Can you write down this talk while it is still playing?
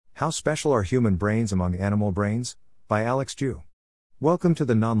How Special Are Human Brains Among Animal Brains? By Alex Zhu. Welcome to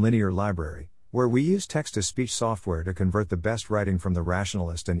the Nonlinear Library, where we use text-to-speech software to convert the best writing from the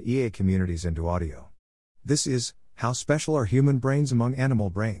Rationalist and EA communities into audio. This is How Special Are Human Brains Among Animal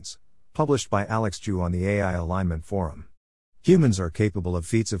Brains? Published by Alex Zhu on the AI Alignment Forum. Humans are capable of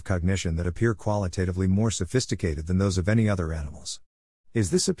feats of cognition that appear qualitatively more sophisticated than those of any other animals. Is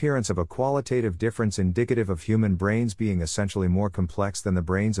this appearance of a qualitative difference indicative of human brains being essentially more complex than the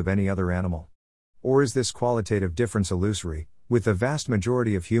brains of any other animal? Or is this qualitative difference illusory, with the vast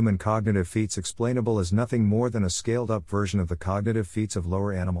majority of human cognitive feats explainable as nothing more than a scaled-up version of the cognitive feats of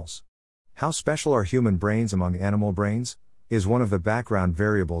lower animals? How special are human brains among animal brains? Is one of the background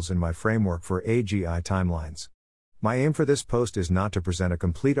variables in my framework for AGI timelines. My aim for this post is not to present a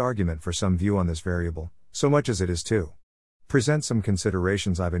complete argument for some view on this variable, so much as it is to present some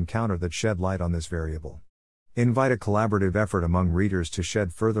considerations I've encountered that shed light on this variable. Invite a collaborative effort among readers to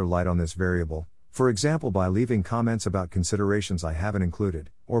shed further light on this variable, for example by leaving comments about considerations I haven't included,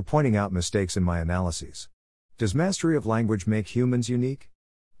 or pointing out mistakes in my analyses. Does mastery of language make humans unique?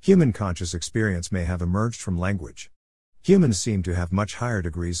 Human conscious experience may have emerged from language. Humans seem to have much higher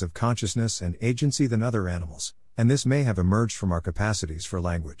degrees of consciousness and agency than other animals, and this may have emerged from our capacities for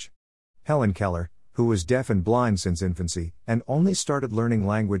language. Helen Keller, who was deaf and blind since infancy, and only started learning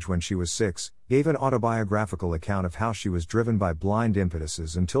language when she was 6, gave an autobiographical account of how she was driven by blind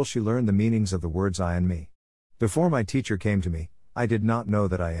impetuses until she learned the meanings of the words I and me. Before my teacher came to me, I did not know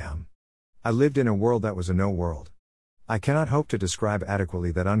that I am. I lived in a world that was a no world. I cannot hope to describe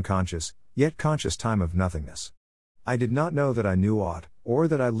adequately that unconscious, yet conscious time of nothingness. I did not know that I knew aught, or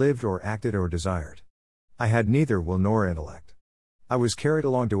that I lived or acted or desired. I had neither will nor intellect. I was carried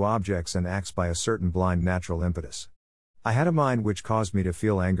along to objects and acts by a certain blind natural impetus. I had a mind which caused me to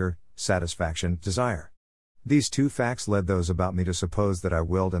feel anger, satisfaction, desire. These two facts led those about me to suppose that I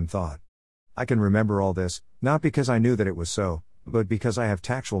willed and thought. I can remember all this, not because I knew that it was so, but because I have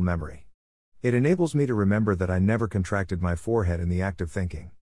tactual memory. It enables me to remember that I never contracted my forehead in the act of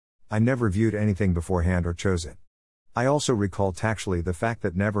thinking. I never viewed anything beforehand or chose it. I also recall tactually the fact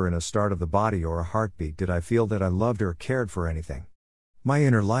that never in a start of the body or a heartbeat did I feel that I loved or cared for anything. My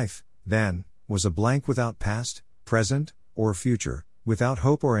inner life, then, was a blank without past, present, or future, without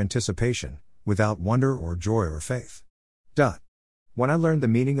hope or anticipation, without wonder or joy or faith. When I learned the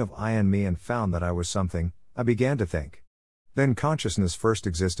meaning of I and me and found that I was something, I began to think. Then consciousness first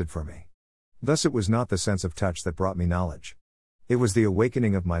existed for me. Thus it was not the sense of touch that brought me knowledge. It was the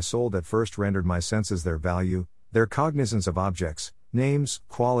awakening of my soul that first rendered my senses their value, their cognizance of objects, names,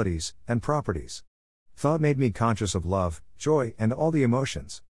 qualities, and properties. Thought made me conscious of love, joy, and all the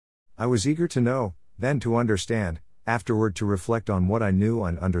emotions. I was eager to know, then to understand, afterward to reflect on what I knew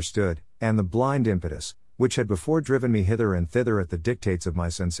and understood, and the blind impetus, which had before driven me hither and thither at the dictates of my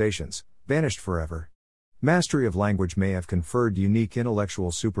sensations, vanished forever. Mastery of language may have conferred unique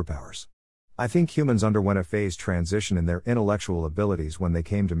intellectual superpowers. I think humans underwent a phase transition in their intellectual abilities when they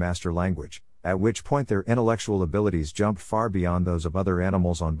came to master language, at which point their intellectual abilities jumped far beyond those of other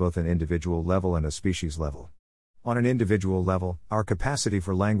animals on both an individual level and a species level. On an individual level, our capacity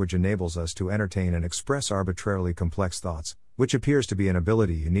for language enables us to entertain and express arbitrarily complex thoughts, which appears to be an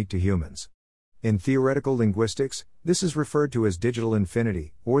ability unique to humans. In theoretical linguistics, this is referred to as digital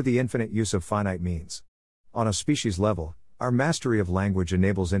infinity, or the infinite use of finite means. On a species level, our mastery of language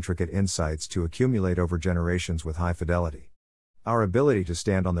enables intricate insights to accumulate over generations with high fidelity. Our ability to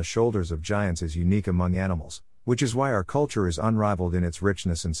stand on the shoulders of giants is unique among animals, which is why our culture is unrivaled in its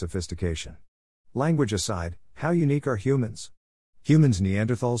richness and sophistication. Language aside, how unique are humans? Humans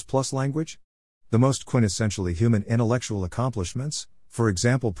Neanderthals plus language? The most quintessentially human intellectual accomplishments, for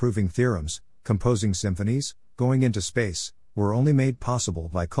example proving theorems, composing symphonies, going into space, were only made possible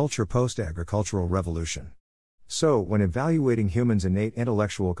by culture post-agricultural revolution. So, when evaluating humans' innate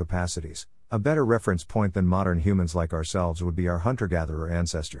intellectual capacities, a better reference point than modern humans like ourselves would be our hunter-gatherer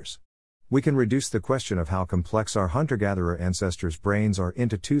ancestors. We can reduce the question of how complex our hunter-gatherer ancestors' brains are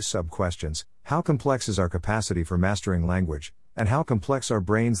into two sub-questions: how complex is our capacity for mastering language, and how complex are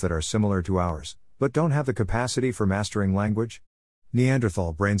brains that are similar to ours, but don't have the capacity for mastering language?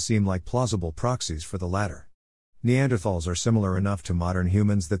 Neanderthal brains seem like plausible proxies for the latter. Neanderthals are similar enough to modern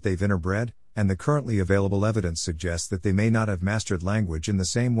humans that they've interbred, and the currently available evidence suggests that they may not have mastered language in the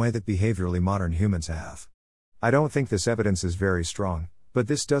same way that behaviorally modern humans have. I don't think this evidence is very strong, but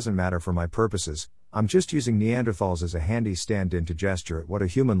this doesn't matter for my purposes. I'm just using Neanderthals as a handy stand-in to gesture at what a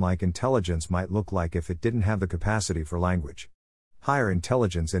human-like intelligence might look like if it didn't have the capacity for language. Higher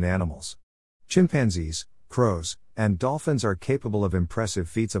intelligence in animals. Chimpanzees, crows, and dolphins are capable of impressive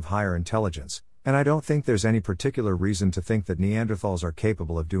feats of higher intelligence, And I don't think there's any particular reason to think that Neanderthals are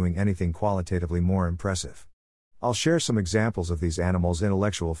capable of doing anything qualitatively more impressive. I'll share some examples of these animals'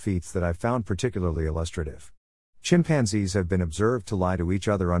 intellectual feats that I've found particularly illustrative. Chimpanzees have been observed to lie to each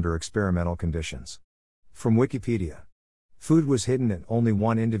other under experimental conditions. From Wikipedia. Food was hidden and only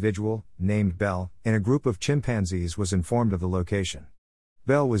one individual, named Belle, in a group of chimpanzees was informed of the location.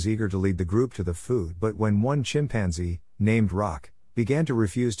 Belle was eager to lead the group to the food, but when one chimpanzee, named Rock, began to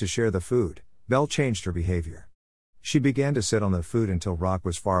refuse to share the food, Belle changed her behavior. She began to sit on the food until Rock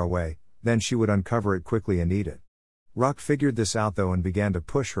was far away, then she would uncover it quickly and eat it. Rock figured this out though and began to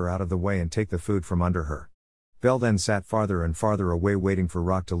push her out of the way and take the food from under her. Belle then sat farther and farther away waiting for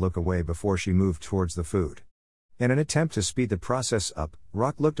Rock to look away before she moved towards the food. In an attempt to speed the process up,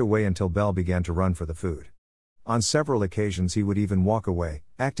 Rock looked away until Belle began to run for the food. On several occasions he would even walk away,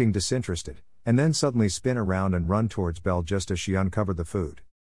 acting disinterested, and then suddenly spin around and run towards Belle just as she uncovered the food.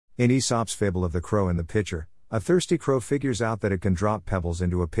 In Aesop's fable of the crow and the pitcher, a thirsty crow figures out that it can drop pebbles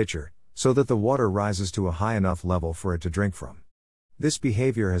into a pitcher, so that the water rises to a high enough level for it to drink from. This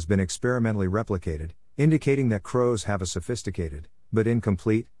behavior has been experimentally replicated, indicating that crows have a sophisticated, but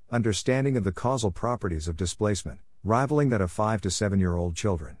incomplete, understanding of the causal properties of displacement, rivaling that of 5 to 7-year-old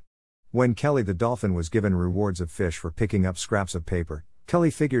children. When Kelly the dolphin was given rewards of fish for picking up scraps of paper, Kelly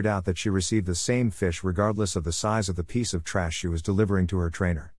figured out that she received the same fish regardless of the size of the piece of trash she was delivering to her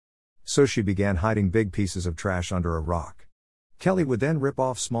trainer. So she began hiding big pieces of trash under a rock. Kelly would then rip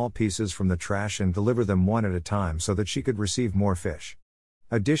off small pieces from the trash and deliver them one at a time so that she could receive more fish.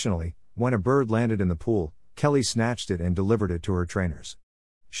 Additionally, when a bird landed in the pool, Kelly snatched it and delivered it to her trainers.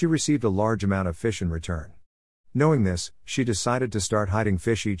 She received a large amount of fish in return. Knowing this, she decided to start hiding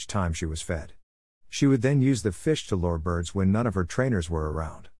fish each time she was fed. She would then use the fish to lure birds when none of her trainers were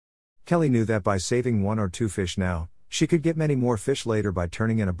around. Kelly knew that by saving 1 or 2 fish now, she could get many more fish later by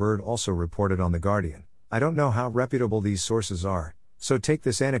turning in a bird, also reported on The Guardian. I don't know how reputable these sources are, so take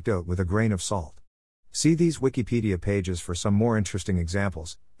this anecdote with a grain of salt. See these Wikipedia pages for some more interesting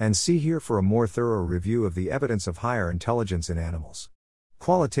examples, and see here for a more thorough review of the evidence of higher intelligence in animals.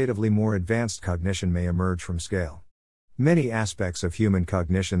 Qualitatively more advanced cognition may emerge from scale. Many aspects of human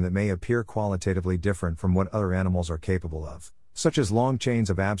cognition that may appear qualitatively different from what other animals are capable of, such as long chains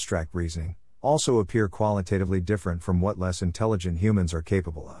of abstract reasoning, also appear qualitatively different from what less intelligent humans are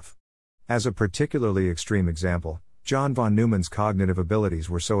capable of. As a particularly extreme example, John von Neumann's cognitive abilities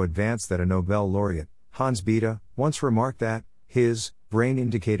were so advanced that a Nobel laureate, Hans Bethe, once remarked that his brain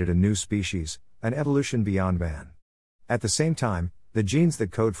indicated a new species, an evolution beyond man. At the same time, the genes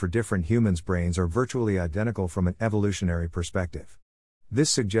that code for different humans' brains are virtually identical from an evolutionary perspective. This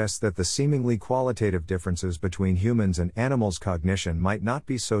suggests that the seemingly qualitative differences between humans and animals' cognition might not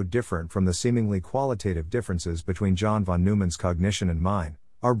be so different from the seemingly qualitative differences between John von Neumann's cognition and mine.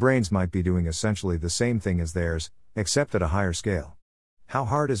 Our brains might be doing essentially the same thing as theirs, except at a higher scale. How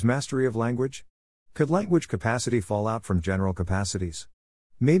hard is mastery of language? Could language capacity fall out from general capacities?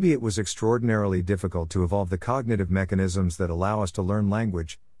 Maybe it was extraordinarily difficult to evolve the cognitive mechanisms that allow us to learn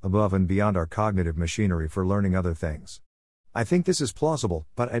language, above and beyond our cognitive machinery for learning other things. I think this is plausible,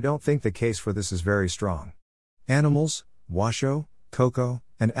 but I don't think the case for this is very strong. Animals, Washoe, Coco,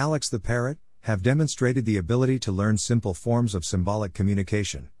 and Alex the parrot, have demonstrated the ability to learn simple forms of symbolic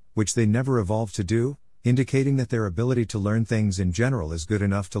communication, which they never evolved to do, indicating that their ability to learn things in general is good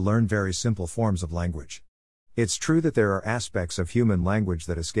enough to learn very simple forms of language. It's true that there are aspects of human language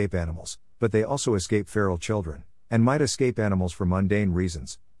that escape animals, but they also escape feral children, and might escape animals for mundane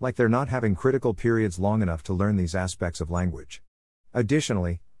reasons, like their not having critical periods long enough to learn these aspects of language.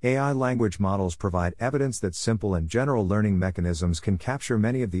 Additionally, AI language models provide evidence that simple and general learning mechanisms can capture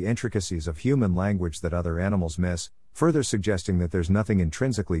many of the intricacies of human language that other animals miss, further suggesting that there's nothing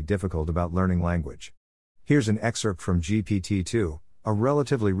intrinsically difficult about learning language. Here's an excerpt from GPT-2, a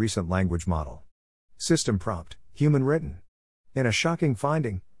relatively recent language model. System prompt: human written. In a shocking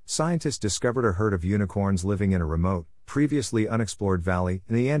finding, scientists discovered a herd of unicorns living in a remote, previously unexplored valley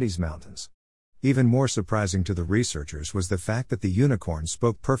in the Andes Mountains. Even more surprising to the researchers was the fact that the unicorns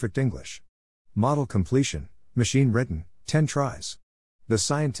spoke perfect English. Model completion: machine written, 10 tries. The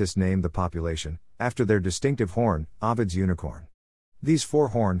scientists named the population after their distinctive horn, Ovid's unicorn. These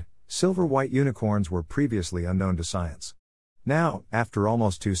 4-horned, silver-white unicorns were previously unknown to science. Now, after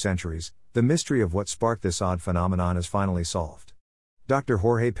almost 2 centuries, the mystery of what sparked this odd phenomenon is finally solved. Dr.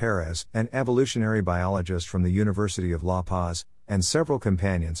 Jorge Perez, an evolutionary biologist from the University of La Paz, and several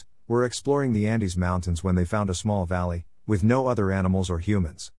companions, were exploring the Andes Mountains when they found a small valley, with no other animals or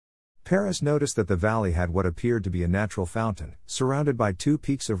humans. Perez noticed that the valley had what appeared to be a natural fountain, surrounded by 2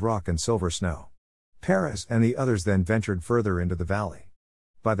 peaks of rock and silver snow. Perez and the others then ventured further into the valley.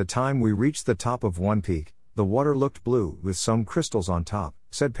 By the time we reached the top of one peak, the water looked blue with some crystals on top,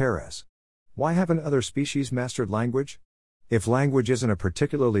 said Perez. Why haven't other species mastered language? If language isn't a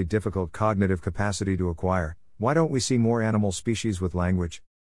particularly difficult cognitive capacity to acquire, why don't we see more animal species with language?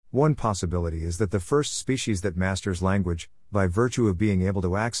 One possibility is that the first species that masters language, by virtue of being able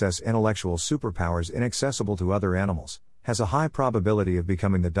to access intellectual superpowers inaccessible to other animals, has a high probability of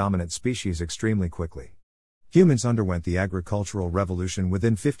becoming the dominant species extremely quickly. Humans underwent the agricultural revolution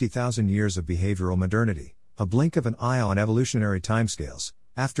within 50,000 years of behavioral modernity, a blink of an eye on evolutionary timescales,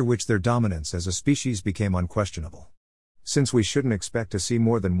 after which their dominance as a species became unquestionable. Since we shouldn't expect to see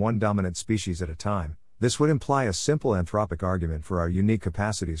more than one dominant species at a time, this would imply a simple anthropic argument for our unique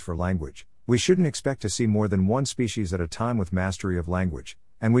capacities for language. We shouldn't expect to see more than one species at a time with mastery of language,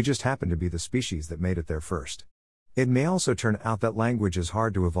 and we just happen to be the species that made it there first. It may also turn out that language is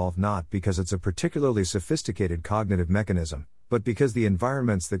hard to evolve not because it's a particularly sophisticated cognitive mechanism, but because the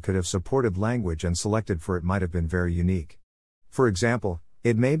environments that could have supported language and selected for it might have been very unique. For example,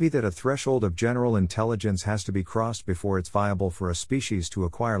 it may be that a threshold of general intelligence has to be crossed before it's viable for a species to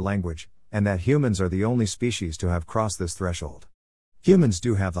acquire language, and that humans are the only species to have crossed this threshold. Humans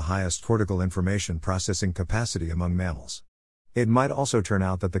do have the highest cortical information processing capacity among mammals. It might also turn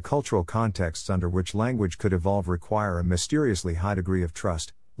out that the cultural contexts under which language could evolve require a mysteriously high degree of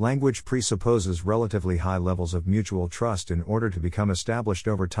trust. Language presupposes relatively high levels of mutual trust in order to become established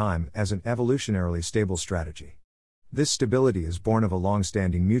over time as an evolutionarily stable strategy. This stability is born of a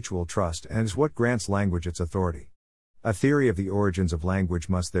long-standing mutual trust and is what grants language its authority. A theory of the origins of language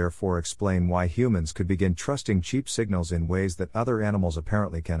must therefore explain why humans could begin trusting cheap signals in ways that other animals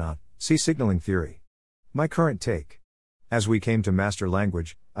apparently cannot. See signaling theory. My current take. As we came to master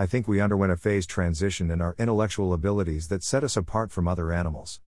language, I think we underwent a phase transition in our intellectual abilities that set us apart from other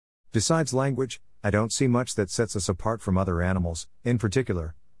animals. Besides language, I don't see much that sets us apart from other animals. In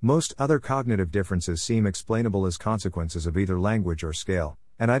particular, most other cognitive differences seem explainable as consequences of either language or scale,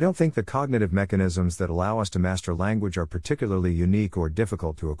 and I don't think the cognitive mechanisms that allow us to master language are particularly unique or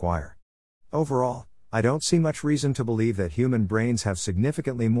difficult to acquire. Overall, I don't see much reason to believe that human brains have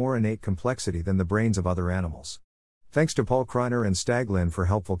significantly more innate complexity than the brains of other animals. Thanks to Paul Kreiner and Staglin for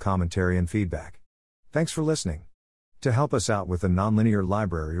helpful commentary and feedback. Thanks for listening. To help us out with the Nonlinear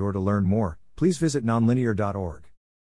Library or to learn more, please visit nonlinear.org.